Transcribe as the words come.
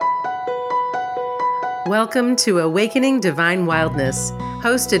Welcome to Awakening Divine Wildness,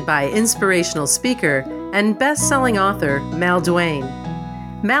 hosted by inspirational speaker and best-selling author Mal Duane.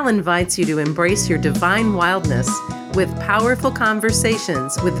 Mal invites you to embrace your divine wildness with powerful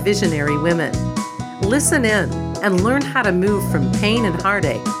conversations with visionary women. Listen in and learn how to move from pain and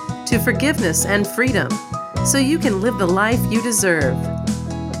heartache to forgiveness and freedom so you can live the life you deserve.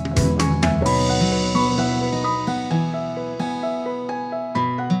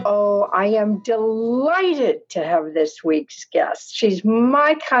 I am delighted to have this week's guest. She's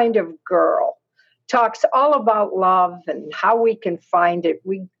my kind of girl. Talks all about love and how we can find it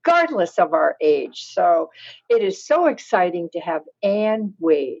regardless of our age. So it is so exciting to have Ann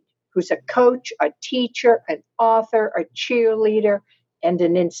Wade, who's a coach, a teacher, an author, a cheerleader, and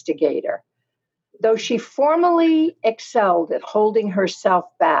an instigator. Though she formerly excelled at holding herself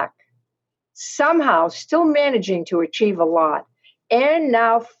back, somehow still managing to achieve a lot, Ann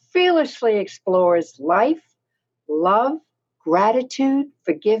now fearlessly explores life, love, gratitude,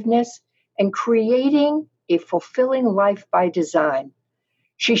 forgiveness, and creating a fulfilling life by design.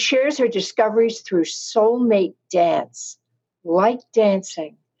 She shares her discoveries through soulmate dance, like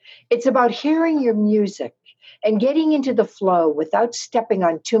dancing. It's about hearing your music and getting into the flow without stepping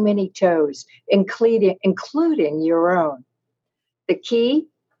on too many toes, including your own. The key?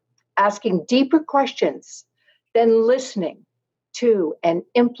 Asking deeper questions, then listening to and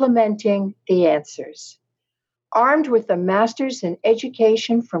implementing the answers. Armed with a master's in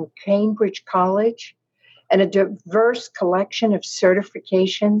education from Cambridge College and a diverse collection of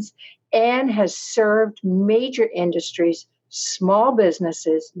certifications, Ann has served major industries, small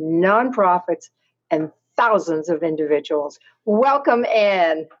businesses, nonprofits, and thousands of individuals. Welcome,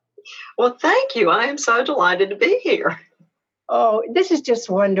 Ann. Well, thank you. I am so delighted to be here. Oh, this is just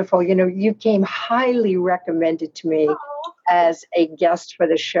wonderful. You know, you came highly recommended to me as a guest for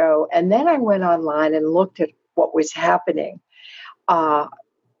the show. And then I went online and looked at what was happening on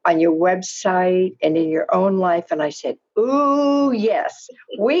your website and in your own life. And I said, ooh, yes,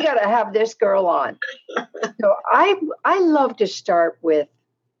 we got to have this girl on. So I love to start with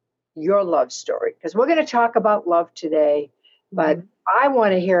your love story because we're going to talk about love today. But I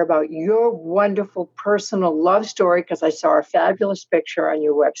want to hear about your wonderful personal love story because I saw a fabulous picture on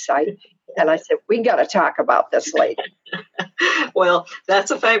your website. And I said, we got to talk about this later. Well,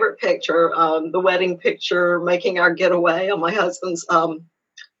 that's a favorite picture. The wedding picture, making our getaway on my husband's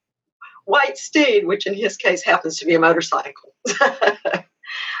white steed, which in his case happens to be a motorcycle.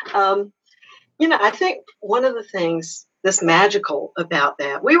 I think one of the things that's magical about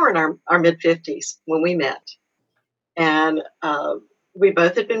that, we were in our mid-50s when we met. And we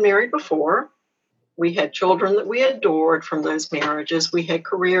both had been married before. We had children that we adored from those marriages. We had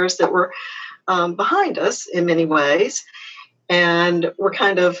careers that were behind us in many ways. And we're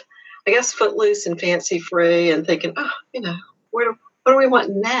kind of, I guess, footloose and fancy-free and thinking, what do we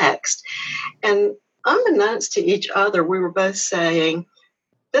want next? And unbeknownst to each other, we were both saying,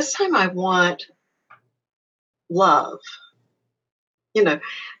 this time I want love. And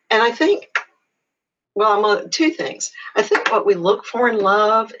I think, two things. I think what we look for in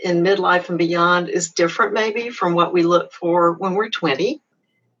love in midlife and beyond is different maybe from what we look for when we're 20.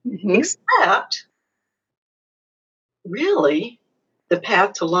 Mm-hmm. Except, really, the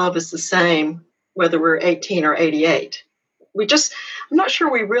path to love is the same whether we're 18 or 88. I'm not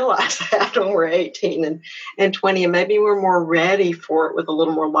sure we realize that when we're 18 and 20, and maybe we're more ready for it with a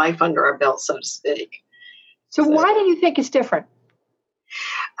little more life under our belt, so to speak. So why do you think it's different?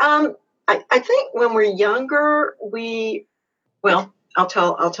 I think when we're younger, I'll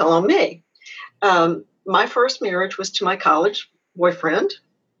tell on me. My first marriage was to my college boyfriend.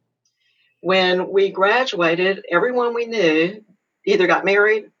 When we graduated, everyone we knew either got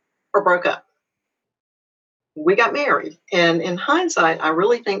married or broke up. We got married. And in hindsight, I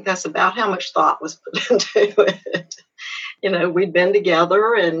really think that's about how much thought was put into it. We'd been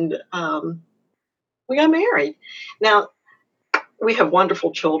together and we got married. Now, we have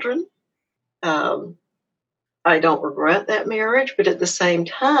wonderful children. I don't regret that marriage, but at the same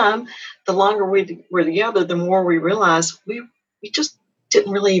time, the longer we were together, the more we realized we just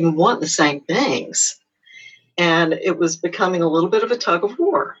didn't really even want the same things. And it was becoming a little bit of a tug of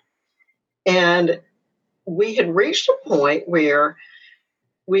war. And we had reached a point where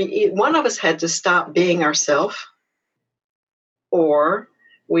one of us had to stop being ourselves, or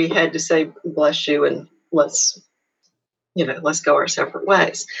we had to say, bless you, and let's go our separate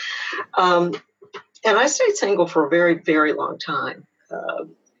ways. And I stayed single for a very, very long time.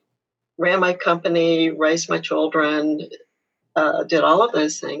 Ran my company, raised my children, did all of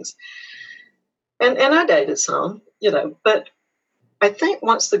those things. And I dated some, but I think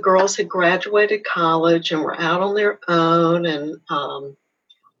once the girls had graduated college and were out on their own, and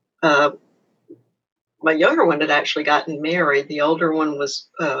uh, my younger one had actually gotten married. The older one was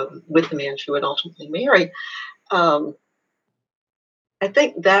with the man she would ultimately marry. Um, I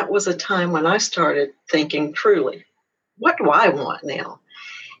think that was a time when I started thinking truly, what do I want now?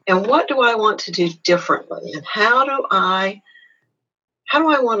 And what do I want to do differently? And how do I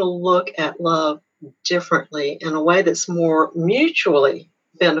want to look at love differently in a way that's more mutually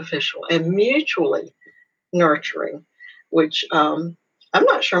beneficial and mutually nurturing, which I'm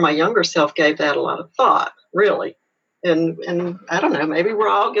not sure my younger self gave that a lot of thought, really. And I don't know, maybe we're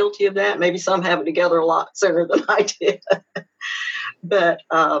all guilty of that. Maybe some have it together a lot sooner than I did. But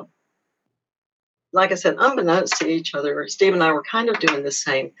like I said, unbeknownst to each other, Steve and I were kind of doing the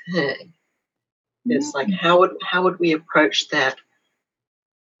same thing. It's like, how would we approach that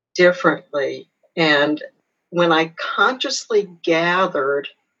differently? And when I consciously gathered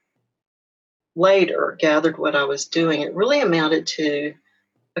what I was doing, it really amounted to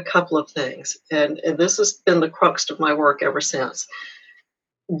a couple of things. And this has been the crux of my work ever since.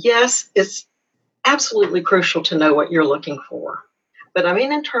 Yes, it's absolutely crucial to know what you're looking for. But I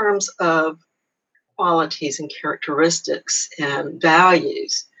mean, in terms of qualities and characteristics and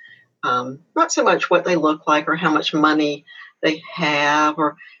values, not so much what they look like or how much money they have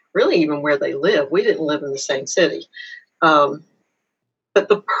or really even where they live. We didn't live in the same city. But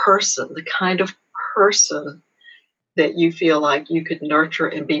the person, the kind of person that you feel like you could nurture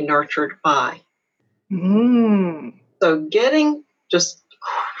and be nurtured by. So getting just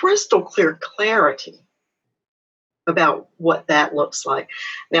crystal clear clarity about what that looks like.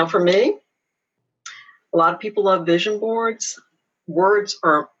 Now, for me, a lot of people love vision boards. Words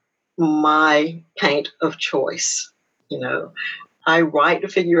are my paint of choice. You know, I write to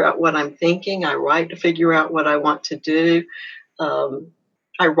figure out what I'm thinking. I write to figure out what I want to do.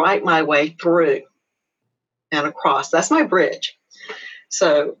 I write my way through and across. That's my bridge.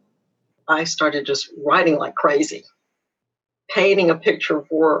 So I started just writing like crazy, painting a picture of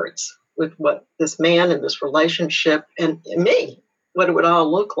words with what this man and this relationship and me, what it would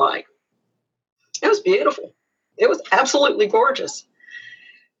all look like. It was beautiful. It was absolutely gorgeous.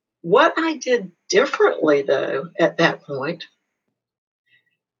 What I did differently, though, at that point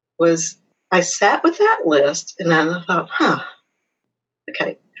was I sat with that list and I thought,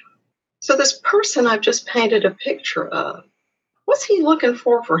 okay, so this person I've just painted a picture of, what's he looking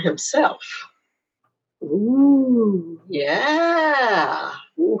for himself? Ooh. Yeah.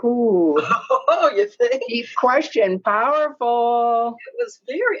 Ooh. Oh, you think? Deep question, powerful. It was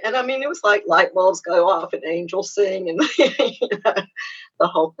and I mean, it was like light bulbs go off and angels sing and the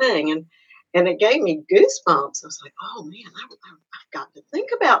whole thing. And it gave me goosebumps. I was like, oh man, I've got to think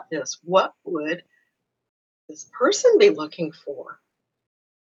about this. What would this person be looking for?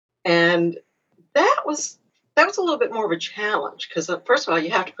 And that was a little bit more of a challenge because first of all,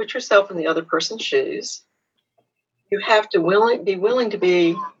 you have to put yourself in the other person's shoes. You have to be willing to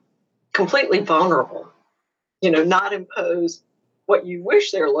be completely vulnerable, not impose what you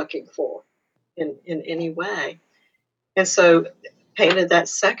wish they're looking for in any way. And so painted that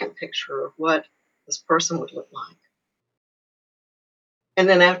second picture of what this person would look like. And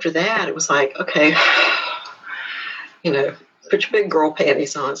then after that, it was like, okay, put your big girl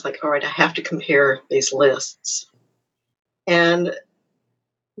panties on. It's like, all right, I have to compare these lists. And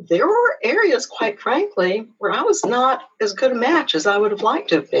there were areas, quite frankly, where I was not as good a match as I would have liked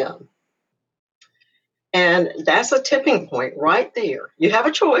to have been. And that's a tipping point right there. You have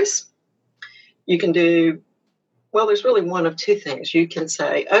a choice. You can do, well, there's really one of two things. You can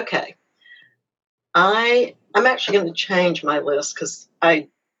say, okay, I'm actually going to change my list because I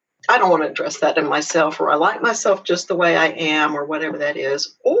don't want to address that in myself, or I like myself just the way I am, or whatever that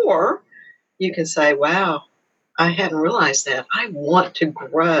is. Or you can say, wow, I hadn't realized that. I want to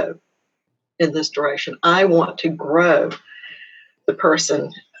grow in this direction. I want to grow the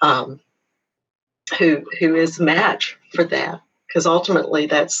person who is a match for that, because ultimately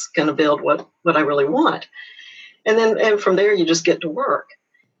that's going to build what I really want. And from there, you just get to work.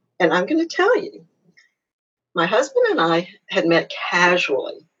 And I'm going to tell you, my husband and I had met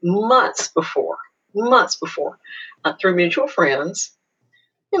casually months before, through mutual friends.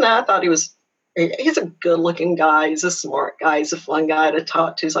 I thought he's a good-looking guy. He's a smart guy. He's a fun guy to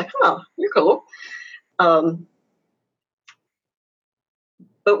talk to. He's like, oh, you're cool.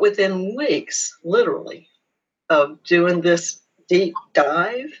 But within weeks, literally, of doing this deep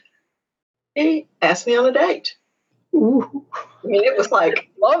dive, he asked me on a date. Ooh. I mean, it was like, I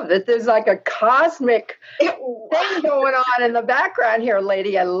love that. There's like a cosmic thing going on in the background here,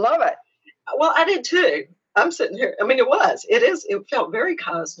 lady. I love it. Well, I did too. I'm sitting here. I mean, it felt very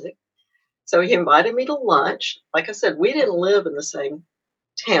cosmic. So he invited me to lunch. Like I said, we didn't live in the same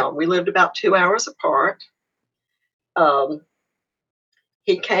town. We lived about 2 hours apart. Um,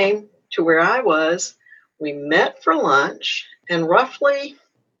 he came to where I was. We met for lunch, and roughly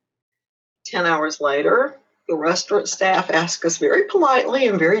 10 hours later, the restaurant staff asked us very politely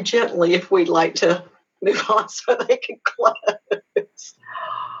and very gently if we'd like to move on so they could close.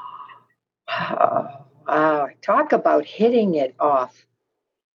 Wow. Talk about hitting it off.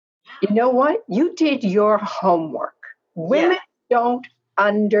 You know what? You did your homework. Women don't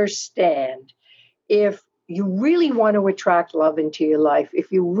understand. If you really want to attract love into your life,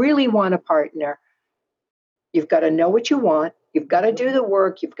 if you really want a partner, you've got to know what you want. You've got to do the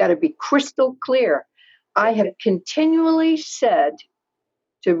work. You've got to be crystal clear. I have continually said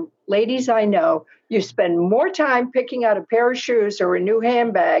to ladies I know, you spend more time picking out a pair of shoes or a new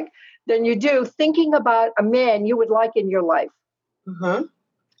handbag than you do thinking about a man you would like in your life. Mm-hmm.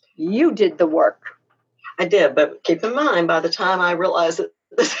 You did the work. I did, but keep in mind, by the time I realized that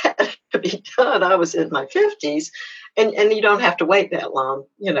this had to be done, I was in my 50s, and you don't have to wait that long.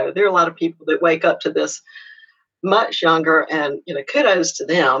 You know, there are a lot of people that wake up to this much younger, and, you know, kudos to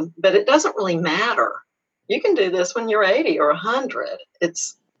them, but it doesn't really matter. You can do this when you're 80 or 100.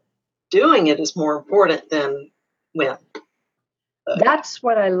 It's doing it is more important than when. That's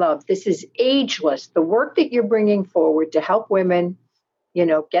what I love. This is ageless. The work that you're bringing forward to help women, you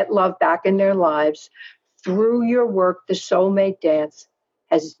know, get love back in their lives through your work, the Soulmate Dance,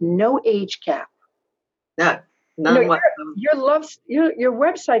 has no age cap. No, none whatsoever. Your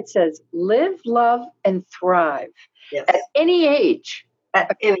website says live, love, and thrive. Yes. At any age.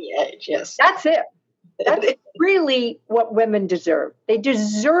 At any age, yes. That's it. That's really what women deserve. They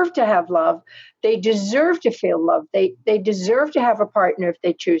deserve to have love. They deserve to feel love. They deserve to have a partner if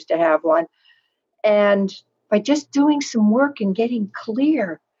they choose to have one. And by just doing some work and getting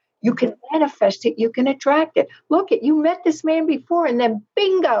clear, you can manifest it. You can attract it. Look, you met this man before, and then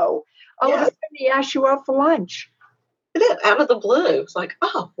bingo, all of a sudden he asked you out for lunch. It did, out of the blue. It's like,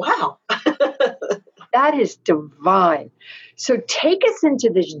 oh, wow. That is divine. So take us into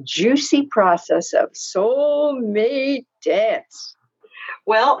this juicy process of Soulmate Dance.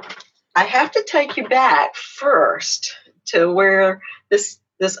 Well, I have to take you back first to where this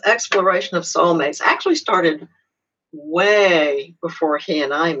exploration of soulmates actually started way before he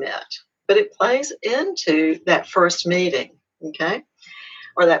and I met. But it plays into that first meeting, okay?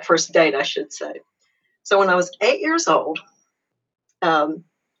 Or that first date, I should say. So when I was 8 years old,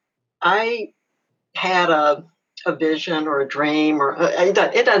 I had a vision or a dream, or it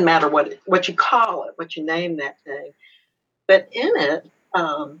doesn't matter what you call it, what you name that thing. But in it,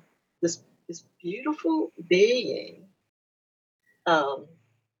 this beautiful being, among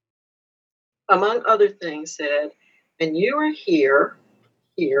other things, said, "And you are here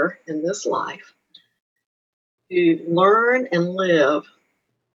in this life to learn and live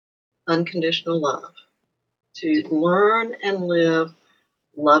unconditional love, to learn and live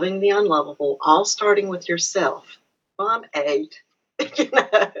loving the unlovable, all starting with yourself." Well, I'm 8, you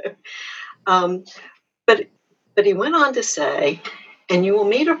know. But he went on to say, "And you will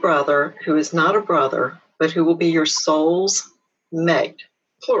meet a brother who is not a brother, but who will be your soul's mate."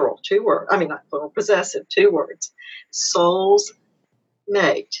 Plural, 2 words. I mean, not plural, possessive, 2 words. Soul's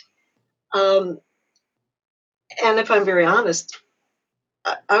mate. And if I'm very honest,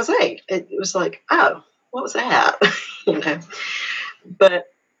 I was 8. It was like, oh, what was that? You know. But like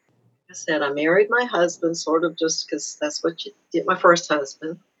I said, I married my husband sort of just because that's what you did, my first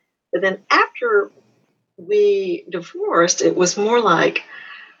husband. But then after we divorced, it was more like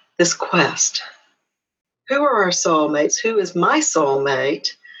this quest. Who are our soulmates? Who is my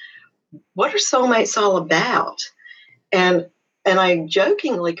soulmate? What are soulmates all about? And I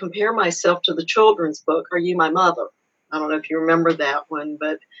jokingly compare myself to the children's book, Are You My Mother? I don't know if you remember that one,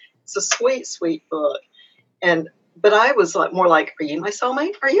 but it's a sweet, sweet book. But I was more like, are you my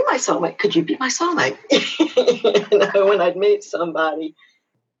soulmate? Are you my soulmate? Could you be my soulmate? You know, when I'd meet somebody.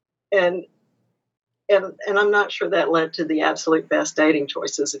 And I'm not sure that led to the absolute best dating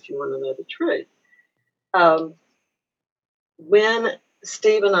choices, if you want to know the truth. When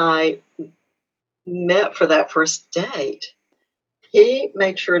Steve and I met for that first date, he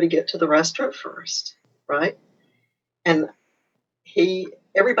made sure to get to the restaurant first, right? And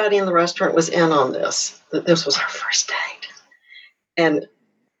everybody in the restaurant was in on this, that this was our first date. And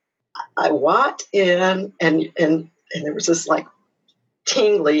I walked in, and there was this like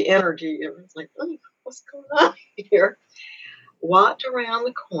tingly energy. It was like, oh, what's going on here? Walked around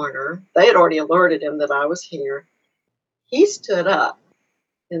the corner. They had already alerted him that I was here. He stood up,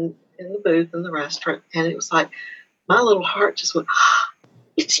 and in the booth in the restaurant, and it was like my little heart just went, ah,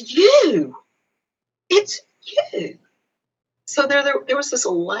 it's you. It's you. So there was this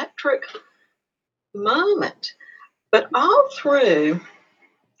electric moment. But all through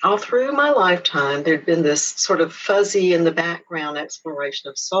my lifetime, there'd been this sort of fuzzy in the background exploration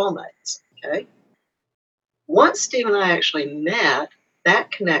of soulmates. Okay. Once Steve and I actually met,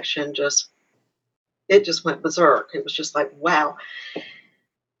 that connection just went berserk. It was just like, wow.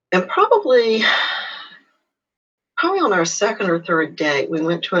 And probably on our second or third date, we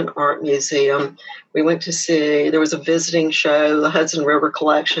went to an art museum. We went to see, there was a visiting show, the Hudson River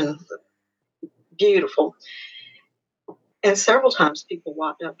Collection. Beautiful. And several times people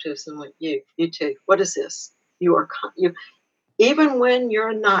walked up to us and went, you too, what is this? You, even when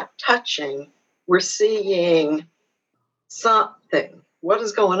you're not touching, we're seeing something. What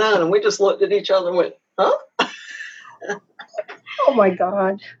is going on? And we just looked at each other and went, huh? Oh my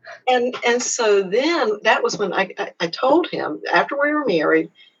God. And so then that was when I told him, after we were married,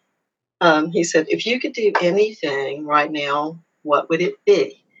 he said, if you could do anything right now, what would it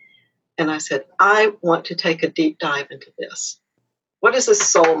be? And I said, I want to take a deep dive into this. What is this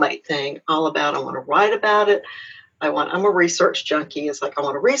soulmate thing all about? I want to write about it. I'm a research junkie. It's like, I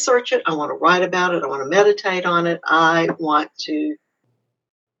want to research it. I want to write about it. I want to meditate on it. I want to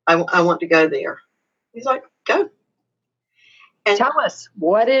go there. He's like, go. And tell us,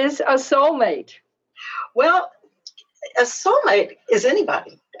 what is a soulmate? Well, a soulmate is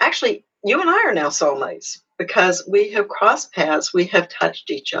anybody. Actually, you and I are now soulmates because we have crossed paths. We have touched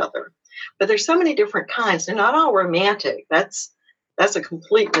each other. But there's so many different kinds. They're not all romantic. That's a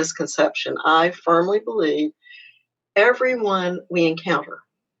complete misconception. I firmly believe everyone we encounter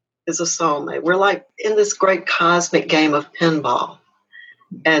is a soulmate. We're like in this great cosmic game of pinball,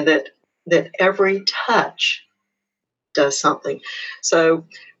 and that every touch does something. So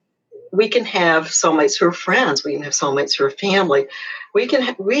we can have soulmates who are friends. We can have soulmates who are family. We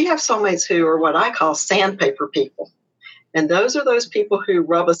have soulmates who are what I call sandpaper people. And those are those people who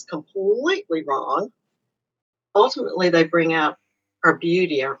rub us completely wrong. Ultimately, they bring out our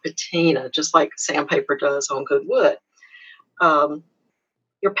beauty, our patina, just like sandpaper does on good wood.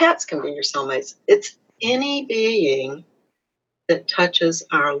 Your pets can be your soulmates. It's any being that touches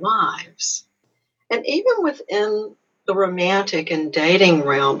our lives. And even within the romantic and dating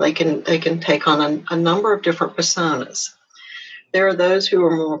realm, they can take on a number of different personas. There are those who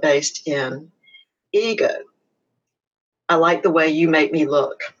are more based in ego. I like the way you make me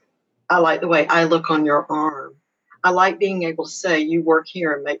look. I like the way I look on your arm. I like being able to say, you work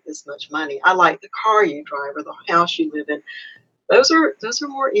here and make this much money. I like the car you drive or the house you live in. Those are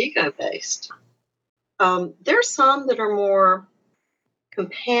more ego-based. There's some that are more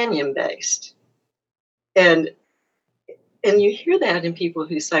companion-based. And you hear that in people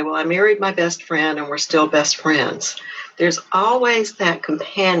who say, well, I married my best friend and we're still best friends. There's always that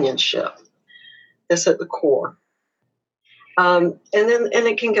companionship that's at the core. And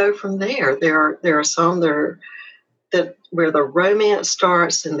it can go from there. There are some that where the romance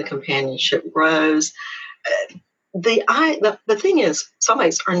starts and the companionship grows. The thing is,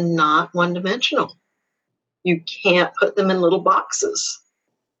 soulmates are not one-dimensional. You can't put them in little boxes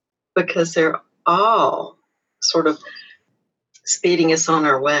because they're all sort of speeding us on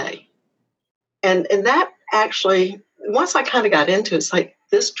our way. And that actually, once I kind of got into it, it's like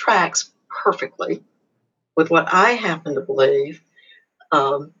this tracks perfectly with what I happen to believe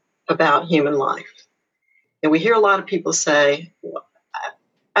about human life. And we hear a lot of people say, well,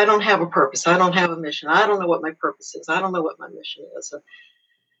 I don't have a purpose. I don't have a mission. I don't know what my purpose is. I don't know what my mission is. And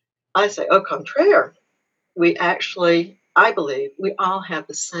I say, au contraire. I believe we all have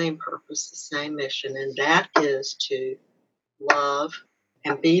the same purpose, the same mission, and that is to love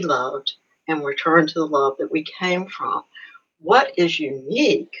and be loved and return to the love that we came from. What is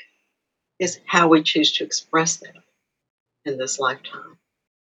unique is how we choose to express that in this lifetime.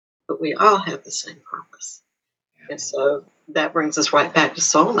 But we all have the same purpose. And so that brings us right back to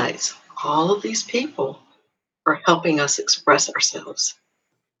soulmates. All of these people are helping us express ourselves.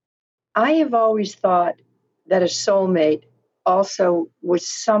 I have always thought that a soulmate also was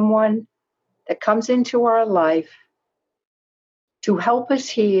someone that comes into our life to help us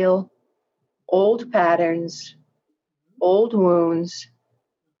heal old patterns, old wounds,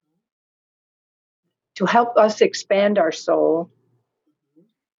 to help us expand our soul.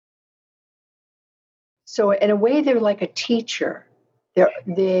 So in a way, they're like a teacher. They're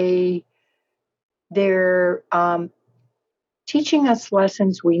teaching us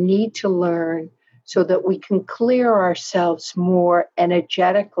lessons we need to learn so that we can clear ourselves more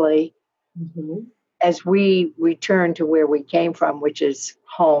energetically as we return to where we came from, which is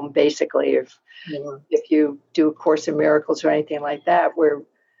home, basically, if you do A Course in Miracles or anything like that, we're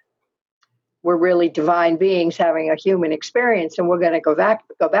really divine beings having a human experience, and we're going to go back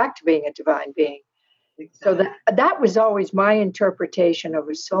to being a divine being. Exactly. So that was always my interpretation of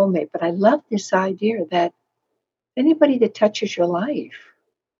a soulmate. But I love this idea that anybody that touches your life.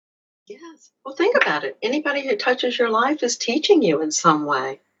 Yes. Well, think about it. Anybody who touches your life is teaching you in some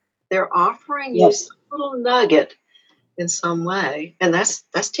way. They're offering you Yes. some little nugget in some way, and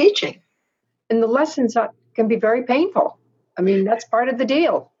that's teaching. And the lessons can be very painful. I mean, that's part of the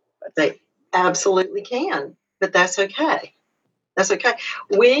deal. They absolutely can, but that's okay. That's okay.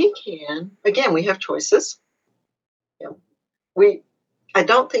 We can, again, we have choices. I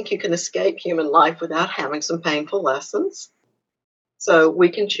don't think you can escape human life without having some painful lessons. So we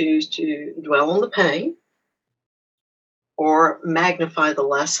can choose to dwell on the pain or magnify the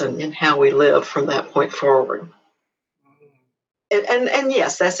lesson in how we live from that point forward. And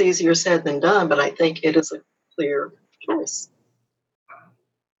yes, that's easier said than done, but I think it is a clear choice.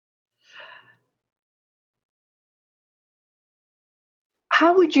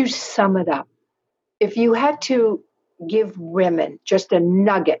 How would you sum it up? If you had to give women just a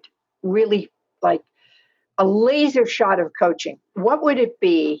nugget, really like a laser shot of coaching, what would it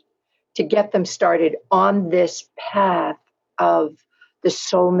be to get them started on this path of the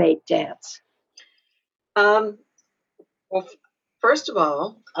soulmate dance? Well, first of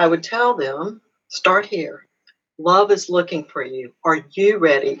all, I would tell them, start here. Love is looking for you. Are you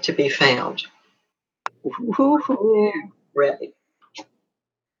ready to be found? Ready.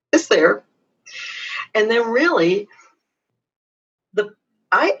 It's there. And then really,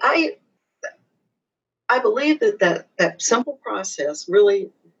 I believe that simple process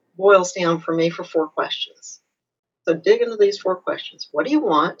really boils down for me for 4 questions. So dig into these 4 questions. What do you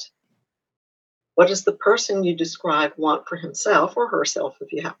want? What does the person you describe want for himself or herself,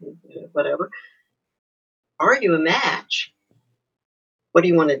 if you happen, whatever? Are you a match? What do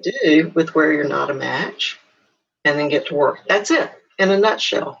you want to do with where you're not a match? And then get to work. That's it in a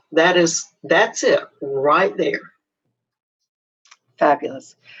nutshell. That's it right there.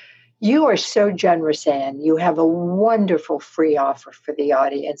 Fabulous. You are so generous, Anne. You have a wonderful free offer for the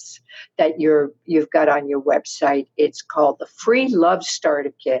audience that you've got on your website. It's called the Free Love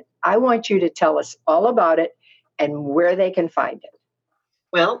Starter Kit. I want you to tell us all about it and where they can find it.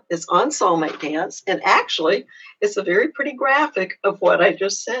 Well, it's on Soulmate Dance, and actually, it's a very pretty graphic of what I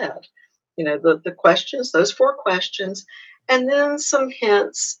just said. The questions, those 4 questions, and then some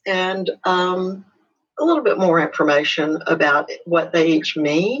hints and a little bit more information about what they each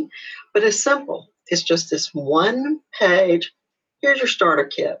mean. But it's simple. It's just this one page. Here's your starter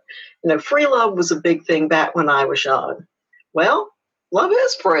kit. Free love was a big thing back when I was young. Well, love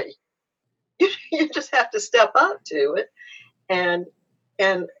is free. You just have to step up to it. And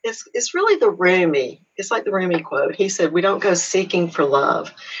it's really the Rumi. It's like the Rumi quote. He said, we don't go seeking for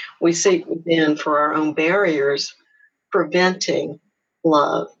love. We seek within for our own barriers, preventing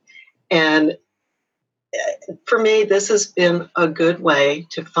love. And for me, this has been a good way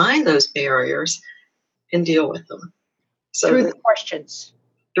to find those barriers and deal with them. So through the questions.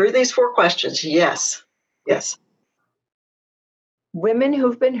 Through these 4 questions, yes. Yes. Women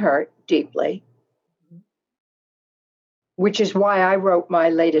who've been hurt deeply, which is why I wrote my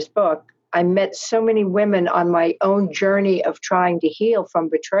latest book. I met so many women on my own journey of trying to heal from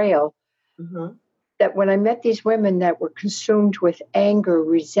betrayal that when I met these women that were consumed with anger,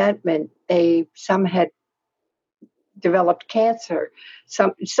 resentment, some had developed cancer,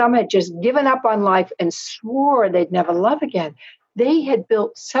 some had just given up on life and swore they'd never love again. They had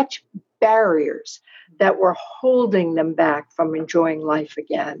built such barriers that were holding them back from enjoying life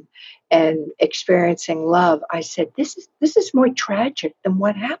again and experiencing love. I said, this is more tragic than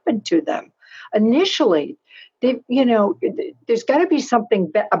what happened to them. Initially, there's got to be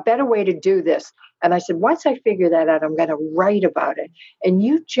a better way to do this. And I said, once I figure that out, I'm going to write about it. And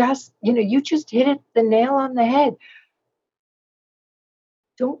you just hit the nail on the head.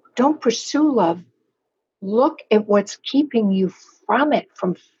 Don't pursue love. Look at what's keeping you from it,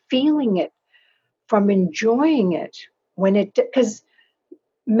 from feeling it, from enjoying it. Because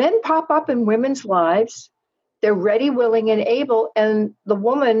men pop up in women's lives, they're ready, willing, and able, and the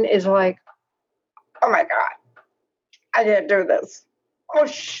woman is like, oh my God, I didn't do this.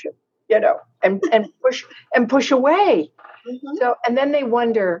 Push, and push away. So, and then they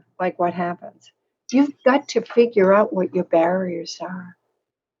wonder, like, what happens? You've got to figure out what your barriers are.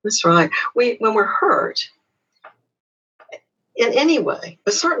 That's right. When we're hurt in any way,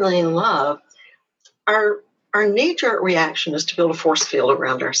 but certainly in love, our our knee-jerk reaction is to build a force field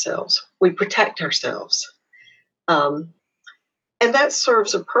around ourselves. We protect ourselves. And that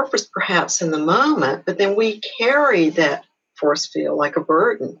serves a purpose perhaps in the moment, but then we carry that force field like a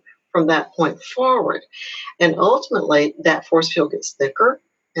burden from that point forward. And ultimately, that force field gets thicker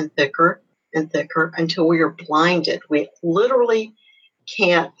and thicker and thicker until we are blinded. We literally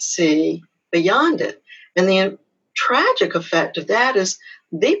can't see beyond it. And the tragic effect of that is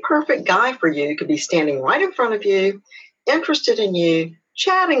the perfect guy for you could be standing right in front of you, interested in you,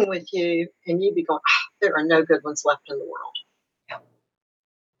 chatting with you, and you'd be going, there are no good ones left in the world. Yep.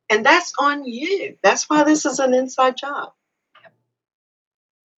 And that's on you. That's why this is an inside job.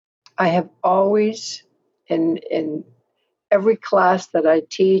 I have always, in every class that I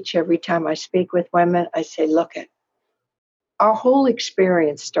teach, every time I speak with women, I say, look, our whole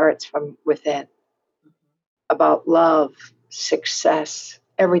experience starts from within, about love, success,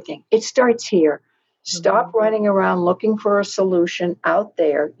 everything. It starts here. Stop running around looking for a solution out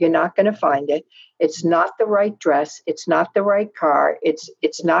there. You're not going to find it. It's not the right dress. It's not the right car. It's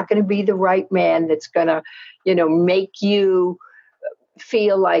not going to be the right man that's going to, make you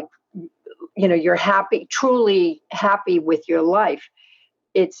feel like, you're happy, truly happy with your life.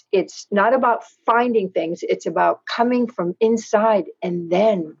 It's not about finding things. It's about coming from inside and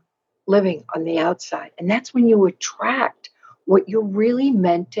then living on the outside. And that's when you attract what you're really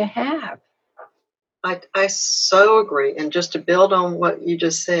meant to have. I so agree. And just to build on what you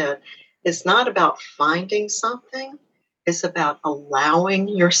just said, it's not about finding something. It's about allowing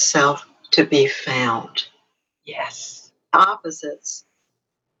yourself to be found. Yes. Opposites,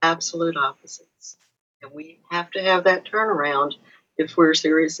 absolute opposites. And we have to have that turnaround if we're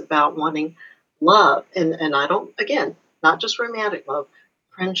serious about wanting love. And I don't, again, not just romantic love,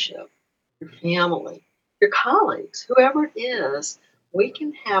 friendship, your family, your colleagues, whoever it is. We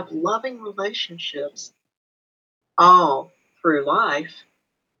can have loving relationships all through life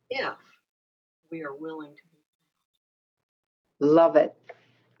if we are willing to be. Love it.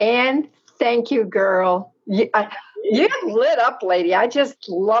 And thank you, girl. You lit up, lady. I just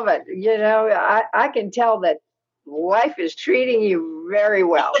love it. I can tell that life is treating you very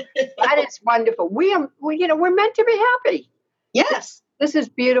well. That is wonderful. We're meant to be happy. Yes. This is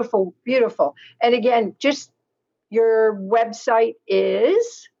beautiful, beautiful. And again, just your website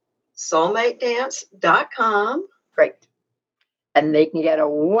is? Soulmatedance.com. Great. And they can get a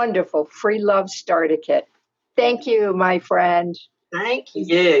wonderful free love starter kit. Thank you, my friend. Thank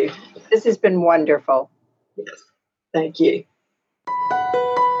you. This has been wonderful. Yes. Thank you.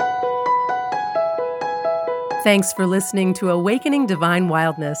 Thanks for listening to Awakening Divine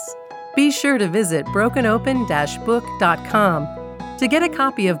Wildness. Be sure to visit brokenopen-book.com to get a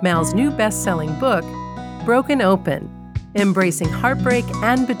copy of Mal's new best-selling book, Broken Open, Embracing Heartbreak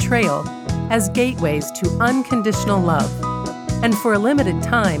and Betrayal as Gateways to Unconditional Love. And for a limited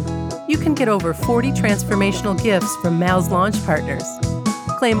time, you can get over 40 transformational gifts from Mal's launch partners.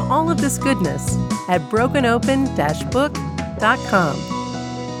 Claim all of this goodness at brokenopen-book.com.